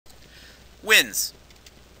Winds.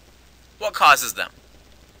 What causes them?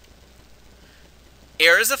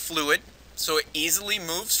 Air is a fluid, so it easily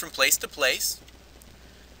moves from place to place.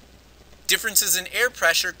 Differences in air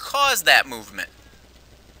pressure cause that movement.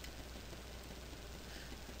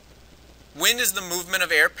 Wind is the movement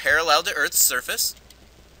of air parallel to Earth's surface.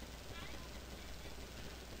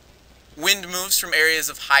 Wind moves from areas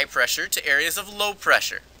of high pressure to areas of low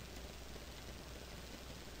pressure.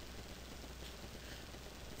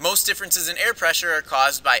 Most differences in air pressure are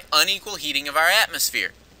caused by unequal heating of our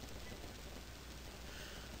atmosphere.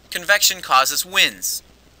 Convection causes winds.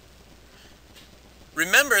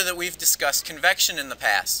 Remember that we've discussed convection in the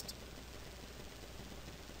past.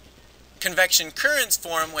 Convection currents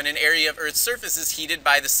form when an area of Earth's surface is heated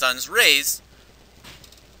by the sun's rays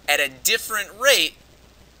at a different rate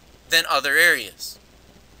than other areas.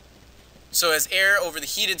 So as air over the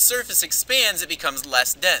heated surface expands, it becomes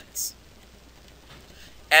less dense.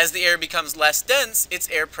 As the air becomes less dense, its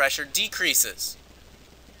air pressure decreases.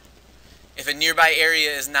 If a nearby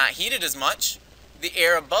area is not heated as much, the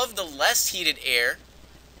air above the less heated air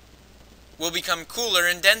will become cooler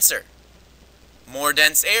and denser. More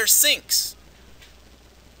dense air sinks.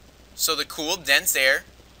 So the cool, dense air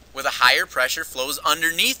with a higher pressure flows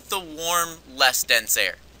underneath the warm, less dense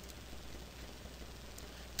air.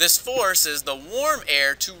 This forces the warm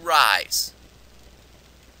air to rise.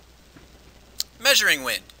 Measuring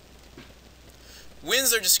wind.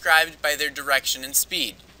 Winds are described by their direction and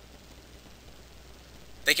speed.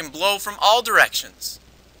 They can blow from all directions.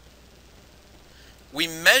 We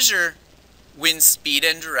measure wind speed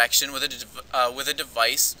and direction with a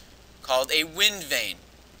device called a wind vane.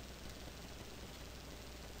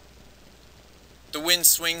 The wind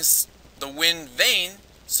swings the wind vane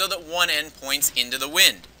so that one end points into the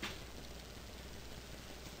wind.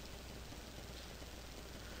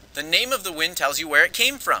 The name of the wind tells you where it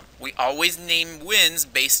came from. We always name winds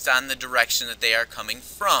based on the direction that they are coming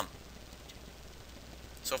from.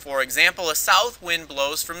 So for example, a south wind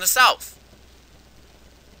blows from the south,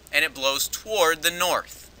 and it blows toward the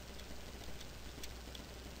north.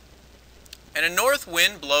 And a north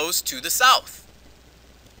wind blows to the south.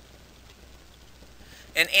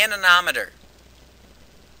 An anemometer.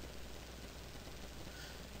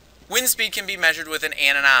 Wind speed can be measured with an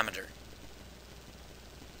anemometer.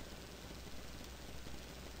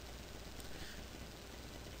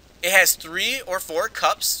 It has 3 or 4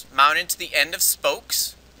 cups mounted to the end of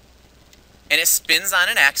spokes, and it spins on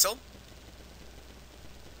an axle.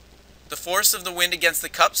 The force of the wind against the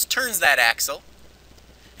cups turns that axle,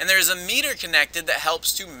 and there is a meter connected that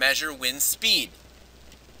helps to measure wind speed.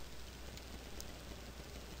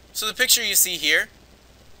 So the picture you see here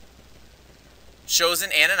shows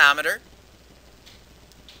an anemometer,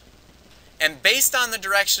 and based on the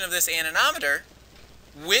direction of this anemometer,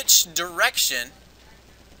 which direction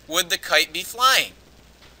would the kite be flying?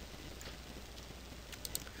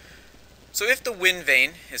 So if the wind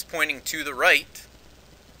vane is pointing to the right,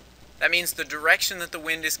 that means the direction that the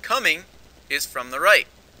wind is coming is from the right.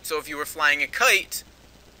 So if you were flying a kite,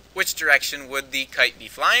 which direction would the kite be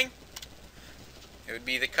flying? It would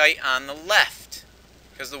be the kite on the left,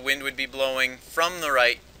 because the wind would be blowing from the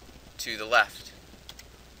right to the left.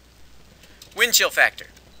 Wind chill factor.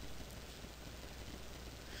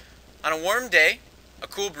 On a warm day, a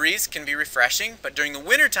cool breeze can be refreshing, but during the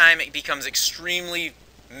winter time it becomes extremely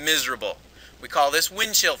miserable. We call this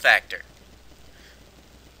wind chill factor.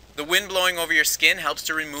 The wind blowing over your skin helps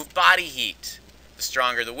to remove body heat. The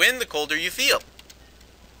stronger the wind, the colder you feel.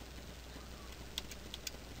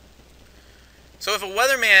 So if a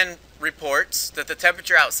weatherman reports that the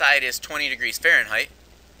temperature outside is 20 degrees Fahrenheit,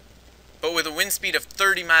 but with a wind speed of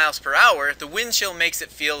 30 miles per hour, the wind chill makes it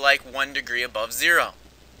feel like 1 degree above zero.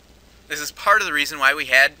 This is part of the reason why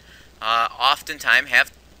we oftentimes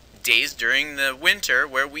have days during the winter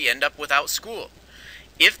where we end up without school.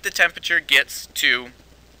 If the temperature gets to,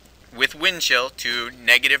 with wind chill, to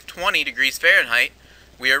negative 20 degrees Fahrenheit,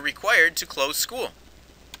 we are required to close school.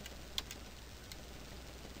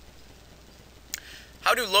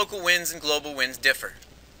 How do local winds and global winds differ?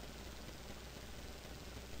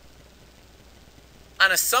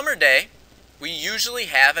 On a summer day, we usually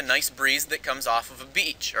have a nice breeze that comes off of a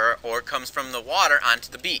beach or comes from the water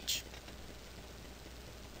onto the beach.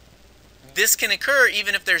 This can occur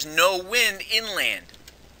even if there's no wind inland.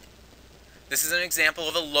 This is an example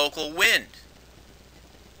of a local wind.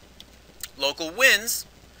 Local winds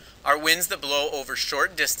are winds that blow over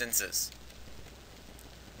short distances.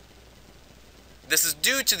 This is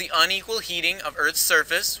due to the unequal heating of Earth's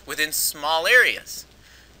surface within small areas.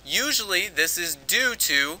 Usually this is due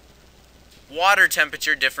to water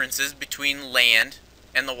temperature differences between land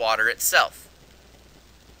and the water itself.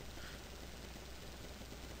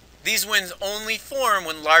 These winds only form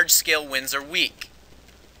when large-scale winds are weak.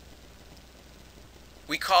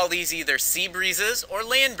 We call these either sea breezes or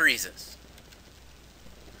land breezes.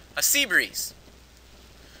 A sea breeze.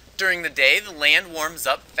 During the day, the land warms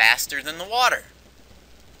up faster than the water.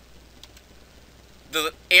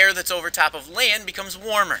 The air that's over top of land becomes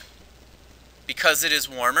warmer. Because it is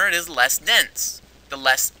warmer, it is less dense. The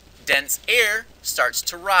less dense air starts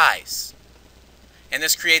to rise. And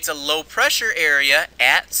this creates a low pressure area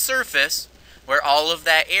at surface where all of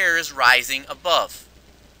that air is rising above.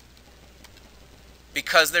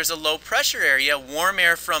 Because there's a low pressure area, warm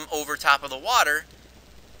air from over top of the water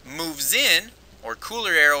moves in, or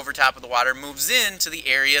cooler air over top of the water moves in to the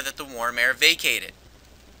area that the warm air vacated.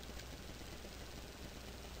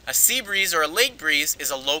 A sea breeze or a lake breeze is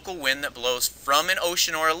a local wind that blows from an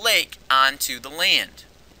ocean or a lake onto the land.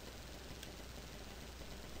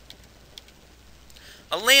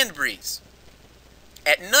 A land breeze.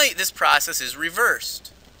 At night, this process is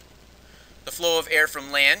reversed. The flow of air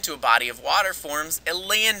from land to a body of water forms a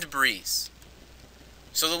land breeze.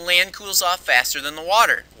 So the land cools off faster than the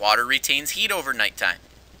water. Water retains heat over nighttime.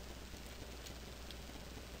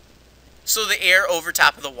 So the air over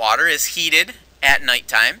top of the water is heated at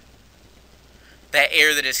nighttime. That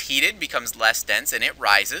air that is heated becomes less dense and it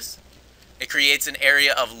rises. It creates an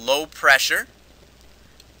area of low pressure.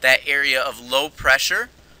 That area of low pressure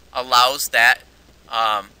allows that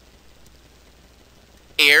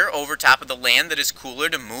air over top of the land that is cooler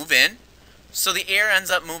to move in. So the air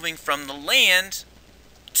ends up moving from the land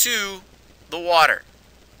to the water.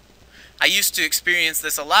 I used to experience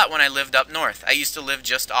this a lot when I lived up north. I used to live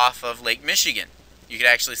just off of Lake Michigan. You could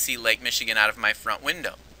actually see Lake Michigan out of my front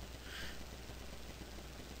window.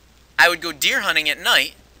 I would go deer hunting at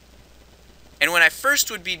night, and when I first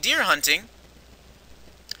would be deer hunting,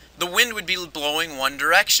 the wind would be blowing one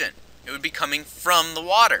direction. It would be coming from the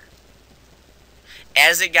water.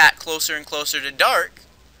 As it got closer and closer to dark,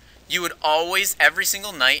 you would always, every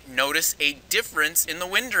single night, notice a difference in the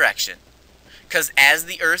wind direction. Because as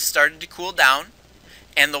the earth started to cool down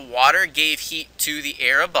and the water gave heat to the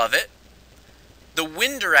air above it, the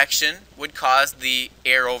wind direction would cause the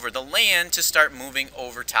air over the land to start moving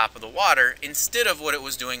over top of the water instead of what it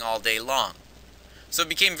was doing all day long. So it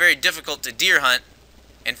became very difficult to deer hunt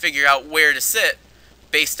and figure out where to sit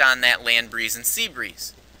based on that land breeze and sea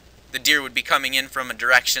breeze. The deer would be coming in from a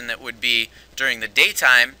direction that would be, during the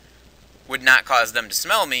daytime, would not cause them to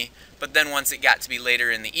smell me, but then once it got to be later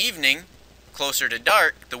in the evening, closer to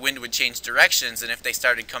dark, the wind would change directions, and if they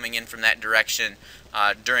started coming in from that direction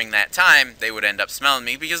during that time, they would end up smelling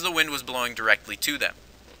me because the wind was blowing directly to them.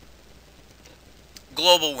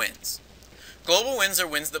 Global winds. Global winds are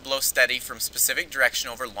winds that blow steady from specific direction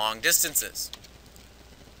over long distances.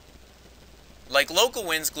 Like local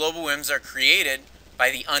winds, global winds are created by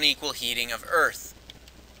the unequal heating of Earth.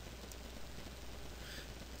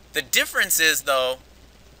 The difference is, though,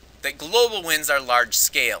 that global winds are large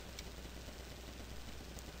scale.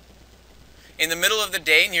 In the middle of the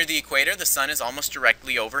day near the equator, the sun is almost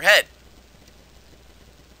directly overhead.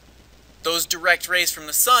 Those direct rays from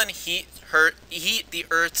the sun heat the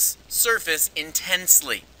Earth's surface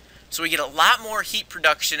intensely. So we get a lot more heat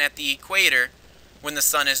production at the equator when the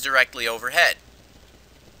sun is directly overhead.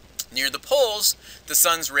 Near the poles, the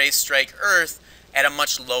sun's rays strike Earth at a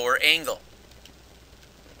much lower angle.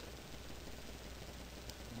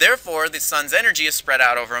 Therefore, the sun's energy is spread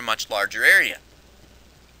out over a much larger area.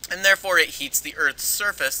 And therefore, it heats the Earth's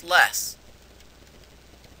surface less.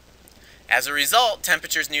 As a result,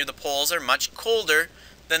 temperatures near the poles are much colder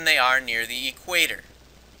than they are near the equator.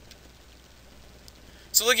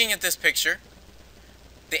 So looking at this picture,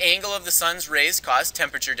 the angle of the sun's rays cause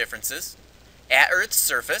temperature differences at Earth's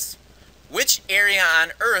surface. Which area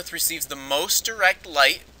on Earth receives the most direct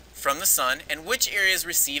light from the sun, and which areas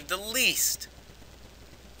receive the least?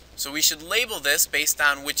 So we should label this based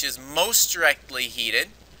on which is most directly heated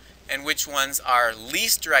and which ones are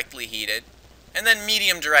least directly heated, and then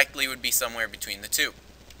medium directly would be somewhere between the two.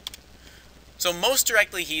 So most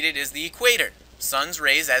directly heated is the equator. Sun's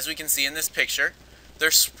rays, as we can see in this picture,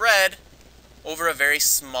 they're spread over a very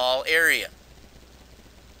small area.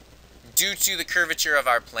 Due to the curvature of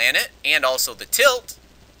our planet and also the tilt,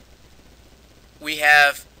 we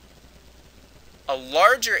have a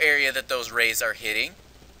larger area that those rays are hitting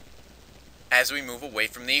as we move away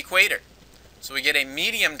from the equator. So we get a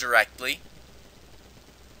medium directly,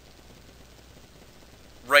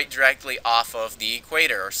 right directly off of the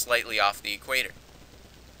equator, or slightly off the equator.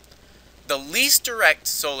 The least direct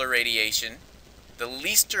solar radiation, the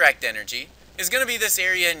least direct energy, is going to be this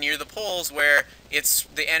area near the poles where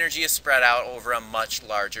the energy is spread out over a much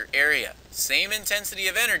larger area. Same intensity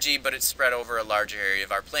of energy, but it's spread over a larger area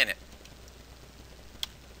of our planet.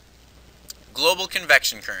 Global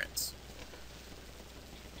convection currents.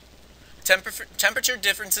 Temperature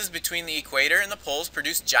differences between the equator and the poles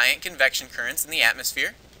produce giant convection currents in the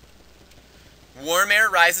atmosphere. Warm air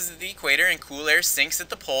rises at the equator and cool air sinks at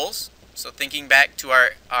the poles. So thinking back to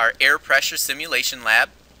our air pressure simulation lab,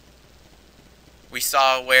 we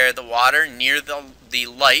saw where the water near the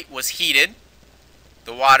light was heated.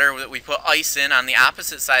 The water that we put ice in on the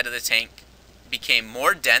opposite side of the tank became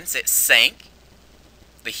more dense. It sank.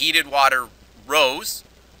 The heated water rose.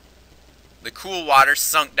 The cool water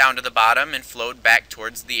sunk down to the bottom and flowed back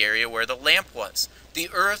towards the area where the lamp was. The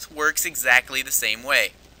Earth works exactly the same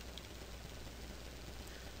way.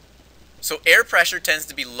 So air pressure tends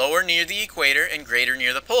to be lower near the equator and greater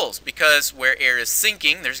near the poles, because where air is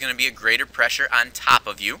sinking, there's going to be a greater pressure on top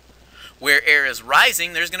of you. Where air is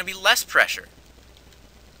rising, there's going to be less pressure.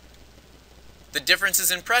 The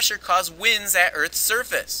differences in pressure cause winds at Earth's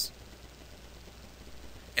surface.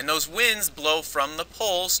 And those winds blow from the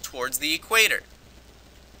poles towards the equator.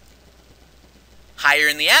 Higher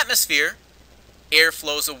in the atmosphere, air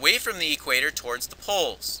flows away from the equator towards the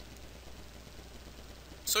poles.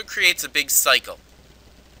 So it creates a big cycle.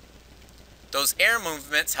 Those air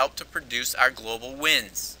movements help to produce our global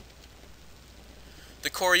winds. The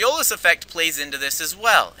Coriolis effect plays into this as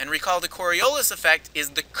well. And recall, the Coriolis effect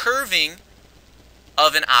is the curving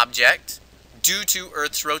of an object due to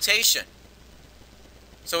Earth's rotation.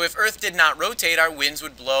 So if Earth did not rotate, our winds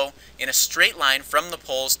would blow in a straight line from the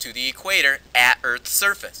poles to the equator at Earth's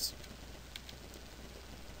surface.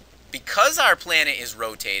 Because our planet is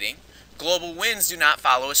rotating, global winds do not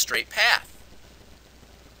follow a straight path.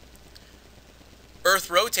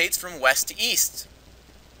 Earth rotates from west to east.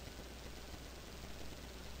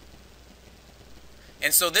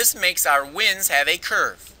 And so this makes our winds have a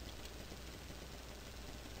curve.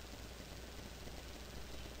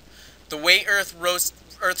 The way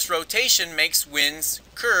Earth's rotation makes winds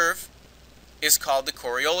curve is called the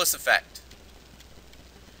Coriolis effect.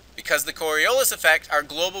 Because the Coriolis effect, our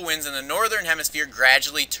global winds in the northern hemisphere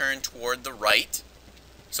gradually turn toward the right.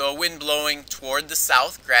 So a wind blowing toward the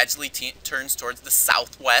south gradually turns towards the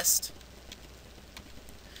southwest.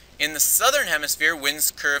 In the southern hemisphere,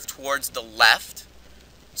 winds curve towards the left.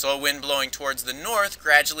 So a wind blowing towards the north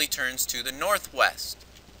gradually turns to the northwest.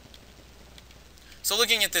 So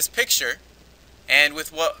looking at this picture, and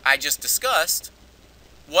with what I just discussed,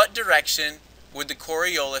 what direction would the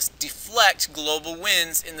Coriolis deflect global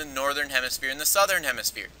winds in the northern hemisphere and the southern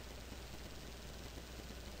hemisphere?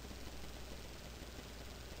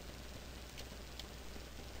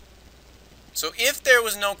 So if there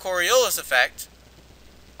was no Coriolis effect,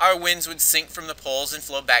 our winds would sink from the poles and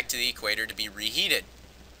flow back to the equator to be reheated.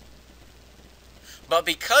 But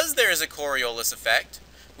because there is a Coriolis effect,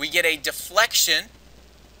 we get a deflection.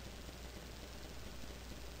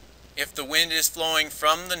 If the wind is flowing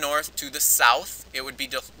from the north to the south, it would be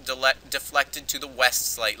deflected to the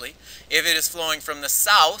west slightly. If it is flowing from the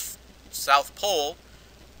south pole,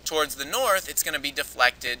 towards the north, it's going to be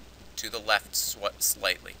deflected to the left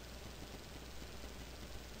slightly.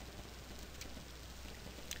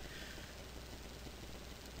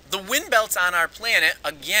 The wind belts on our planet,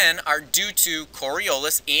 again, are due to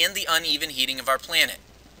Coriolis and the uneven heating of our planet.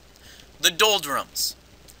 The doldrums.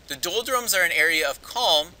 The doldrums are an area of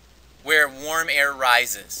calm where warm air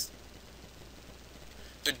rises.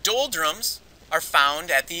 The doldrums are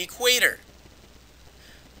found at the equator.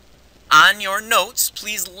 On your notes,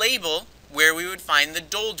 please label where we would find the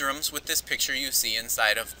doldrums with this picture you see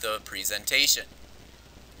inside of the presentation.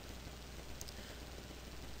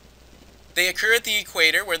 They occur at the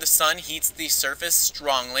equator where the sun heats the surface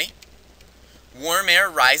strongly. Warm air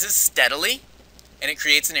rises steadily, and it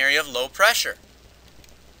creates an area of low pressure.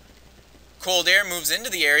 Cold air moves into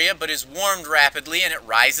the area but is warmed rapidly and it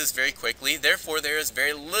rises very quickly. Therefore, there is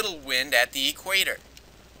very little wind at the equator.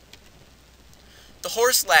 The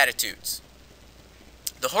horse latitudes.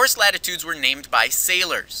 The horse latitudes were named by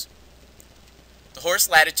sailors. The horse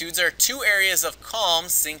latitudes are two areas of calm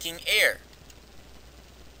sinking air.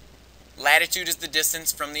 Latitude is the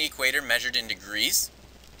distance from the equator measured in degrees.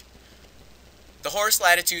 The horse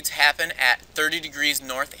latitudes happen at 30 degrees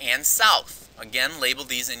north and south. Again, label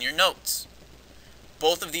these in your notes.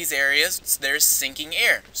 Both of these areas, there's sinking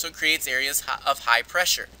air, so it creates areas of high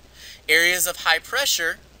pressure. Areas of high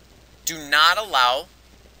pressure do not allow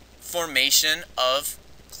formation of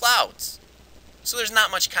clouds. So there's not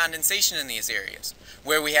much condensation in these areas.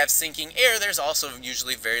 Where we have sinking air, there's also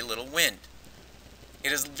usually very little wind.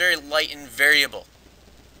 It is very light and variable.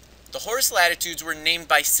 The horse latitudes were named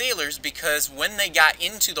by sailors because when they got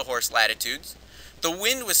into the horse latitudes, the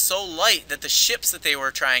wind was so light that the ships that they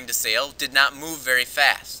were trying to sail did not move very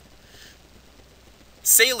fast.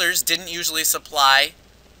 Sailors didn't usually supply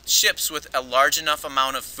ships with a large enough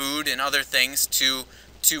amount of food and other things to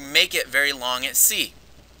make it very long at sea.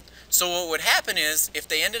 So what would happen is, if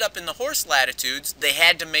they ended up in the horse latitudes, they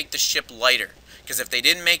had to make the ship lighter, because if they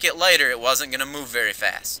didn't make it lighter, it wasn't going to move very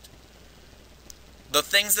fast. The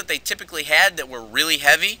things that they typically had that were really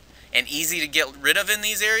heavy and easy to get rid of in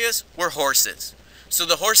these areas were horses. So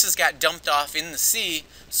the horses got dumped off in the sea,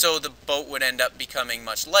 so the boat would end up becoming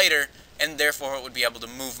much lighter, and therefore it would be able to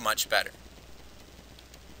move much better.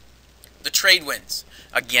 The trade winds.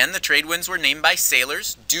 Again, the trade winds were named by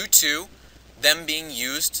sailors due to them being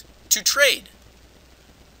used to trade.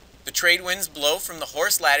 The trade winds blow from the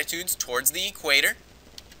horse latitudes towards the equator.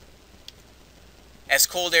 As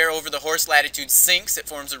cold air over the horse latitude sinks, it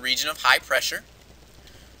forms a region of high pressure.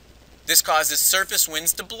 This causes surface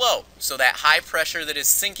winds to blow, so that high pressure that is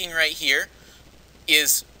sinking right here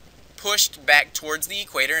is pushed back towards the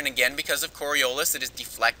equator, and again, because of Coriolis, it is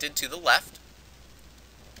deflected to the left.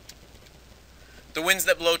 The winds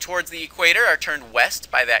that blow towards the equator are turned west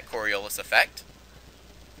by that Coriolis effect.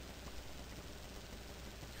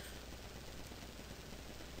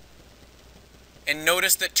 And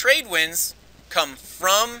notice that trade winds come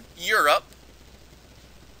from Europe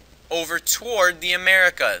over toward the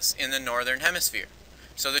Americas in the northern hemisphere.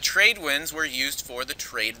 So the trade winds were used for the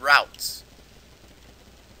trade routes.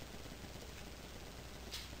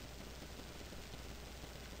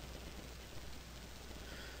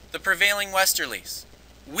 The prevailing westerlies.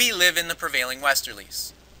 We live in the prevailing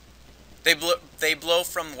westerlies. They blow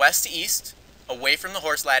from west to east, away from the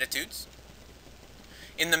horse latitudes.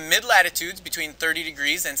 In the mid-latitudes, between 30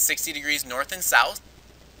 degrees and 60 degrees north and south,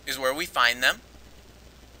 is where we find them.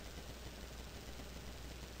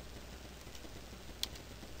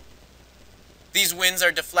 These winds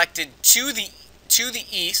are deflected to the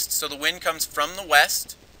east, so the wind comes from the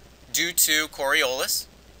west due to Coriolis.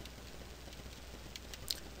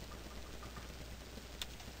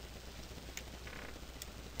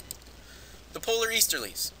 The polar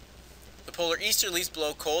easterlies. The polar easterlies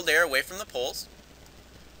blow cold air away from the poles.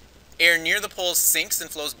 Air near the poles sinks and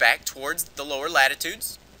flows back towards the lower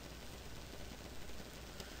latitudes.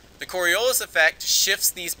 The Coriolis effect shifts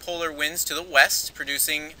these polar winds to the west,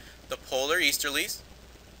 producing the polar easterlies.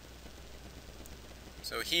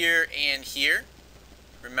 So here and here,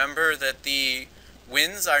 remember that the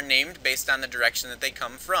winds are named based on the direction that they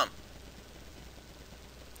come from.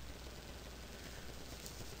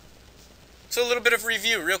 So a little bit of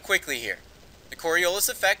review real quickly here. The Coriolis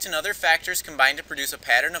effect and other factors combine to produce a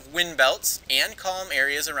pattern of wind belts and calm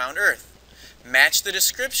areas around Earth. Match the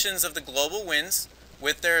descriptions of the global winds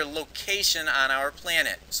with their location on our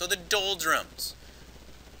planet. So the doldrums.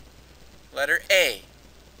 Letter A.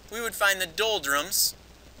 We would find the doldrums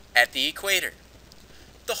at the equator.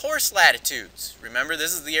 The horse latitudes. Remember,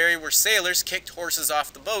 this is the area where sailors kicked horses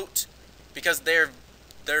off the boat because their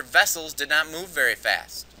vessels did not move very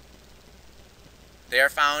fast. They are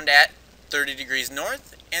found at 30 degrees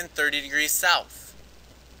north and 30 degrees south.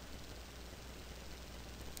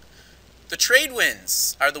 The trade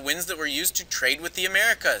winds are the winds that were used to trade with the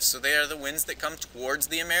Americas, so they are the winds that come towards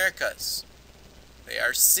the Americas. They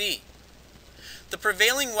are C. The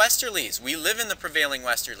prevailing westerlies. We live in the prevailing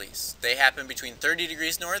westerlies. They happen between 30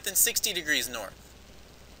 degrees north and 60 degrees north.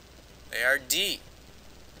 They are D.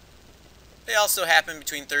 They also happen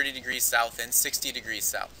between 30 degrees south and 60 degrees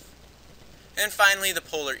south. And finally, the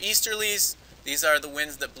polar easterlies. These are the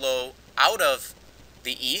winds that blow out of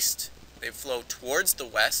the east. They flow towards the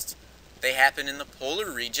west. They happen in the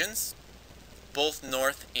polar regions, both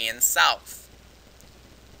north and south.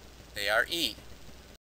 They are E.